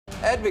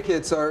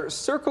Advocates are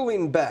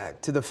circling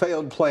back to the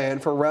failed plan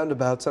for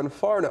roundabouts on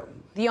Farnam.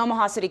 The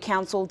Omaha City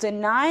Council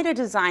denied a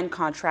design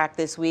contract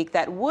this week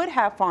that would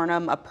have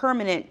Farnam a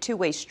permanent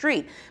two-way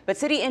street, but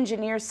city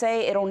engineers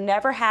say it'll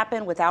never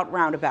happen without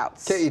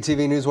roundabouts.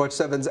 KETV News Watch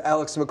 7's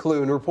Alex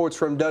McClune reports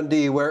from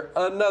Dundee, where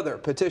another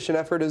petition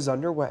effort is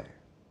underway.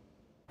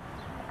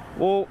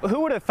 Well,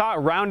 who would have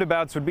thought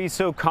roundabouts would be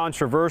so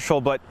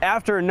controversial? But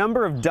after a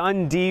number of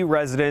Dundee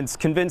residents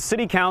convinced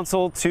City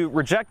Council to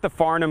reject the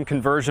Farnam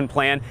conversion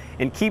plan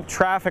and keep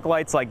traffic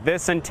lights like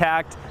this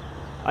intact,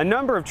 a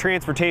number of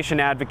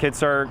transportation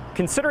advocates are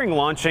considering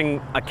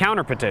launching a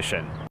counter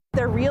petition.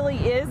 There really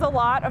is a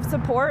lot of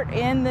support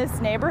in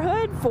this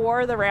neighborhood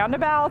for the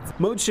roundabouts.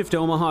 Mode Shift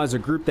Omaha is a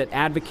group that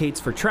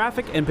advocates for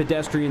traffic and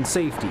pedestrian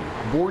safety.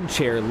 Board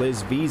Chair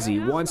Liz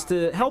Veazey wants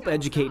to help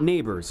educate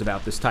neighbors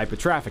about this type of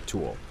traffic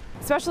tool.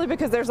 Especially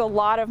because there's a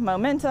lot of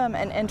momentum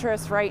and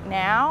interest right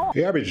now.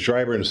 The average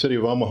driver in the city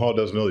of Omaha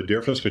doesn't know the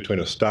difference between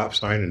a stop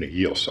sign and a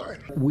yield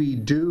sign. We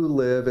do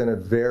live in a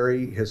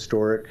very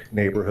historic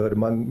neighborhood,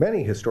 among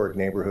many historic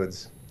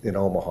neighborhoods in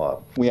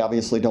Omaha. We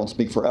obviously don't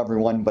speak for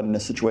everyone, but in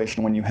a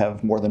situation when you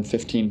have more than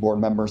 15 board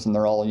members and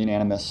they're all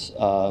unanimous,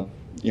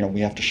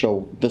 we have to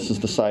show this is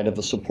the side of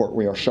the support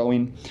we are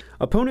showing.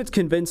 Opponents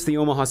convinced the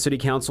Omaha City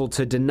Council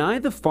to deny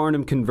the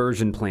Farnam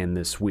conversion plan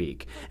this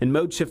week, and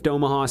Mode Shift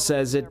Omaha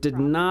says it did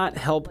not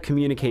help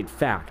communicate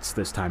facts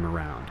this time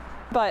around.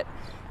 But,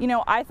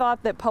 I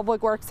thought that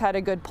Public Works had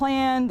a good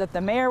plan, that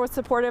the mayor was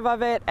supportive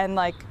of it, and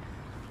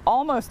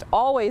almost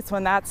always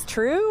when that's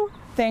true,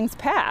 things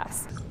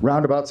pass.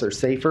 Roundabouts are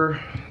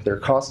safer, they're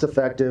cost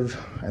effective,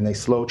 and they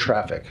slow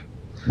traffic.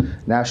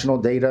 National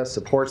data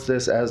supports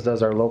this, as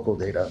does our local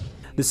data.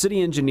 The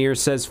city engineer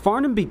says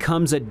Farnam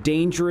becomes a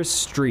dangerous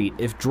street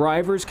if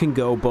drivers can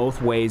go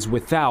both ways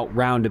without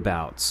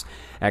roundabouts.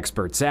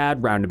 Experts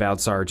add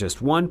roundabouts are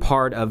just one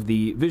part of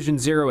the Vision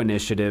Zero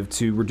initiative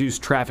to reduce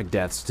traffic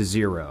deaths to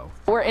zero.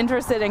 We're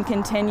interested in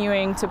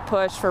continuing to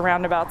push for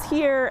roundabouts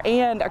here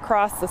and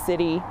across the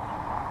city,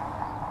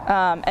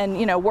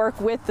 and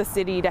work with the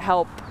city to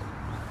help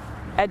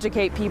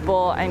educate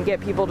people and get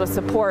people to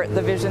support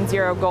the Vision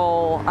Zero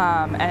goal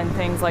and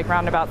things like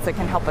roundabouts that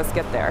can help us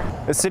get there.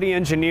 The city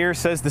engineer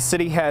says the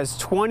city has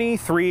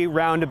 23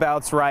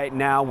 roundabouts right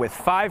now, with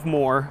 5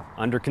 more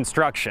under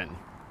construction.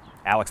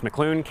 Alex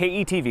McClune,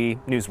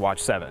 KETV News Watch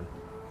 7.